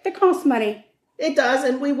 anyway. It costs money. It does,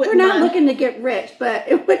 and we wouldn't. We're not looking to get rich, but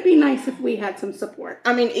it would be nice if we had some support.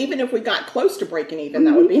 I mean, even if we got close to breaking even,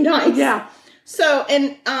 that would be nice. Yeah. So,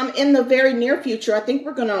 and in the very near future, I think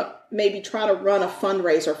we're going to maybe try to run a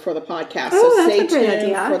fundraiser for the podcast. So stay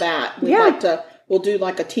tuned for that. We'd like to. We'll do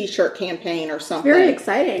like a T-shirt campaign or something. Very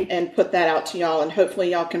exciting. And put that out to y'all, and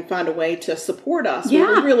hopefully y'all can find a way to support us.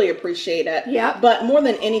 Yeah. We really appreciate it. Yeah. But more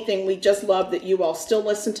than anything, we just love that you all still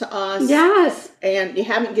listen to us. Yes. And you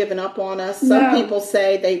haven't given up on us. Some people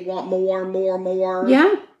say they want more.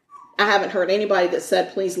 Yeah. I haven't heard anybody that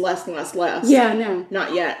said, please, less. Yeah, no.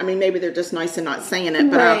 Not yet. I mean, maybe they're just nice and not saying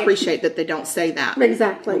it, but I appreciate that they don't say that.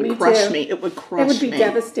 Exactly. It would crush me. It would crush me. It would be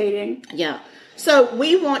devastating. Yeah. So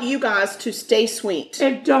we want you guys to stay sweet.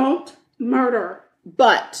 And don't murder.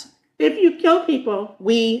 But if you kill people,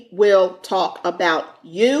 we will talk about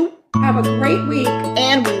you. Have a great week.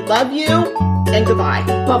 And we love you. And goodbye.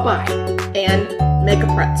 Bye-bye. And make a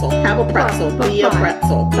pretzel. Have a pretzel. Bye-bye. Be a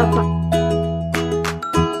pretzel. Bye-bye.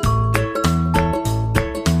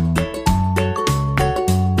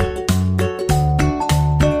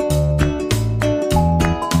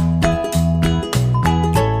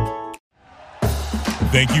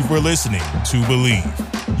 Thank you for listening to Believe.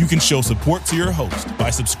 You can show support to your host by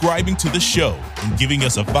subscribing to the show and giving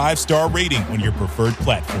us a 5-star rating on your preferred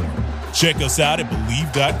platform. Check us out at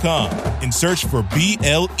Believe.com and search for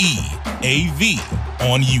BLEAV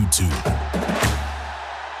on YouTube.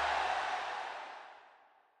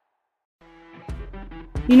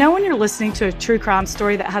 You know when you're listening to a true crime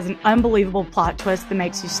story that has an unbelievable plot twist that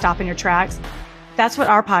makes you stop in your tracks? That's what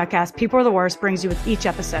our podcast, People Are the Worst, brings you with each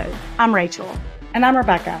episode. I'm Rachel. And I'm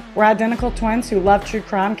Rebecca. We're identical twins who love true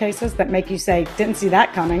crime cases that make you say, didn't see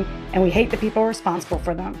that coming, and we hate the people responsible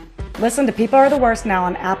for them. Listen to People Are the Worst now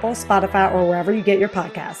on Apple, Spotify, or wherever you get your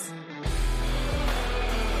podcasts.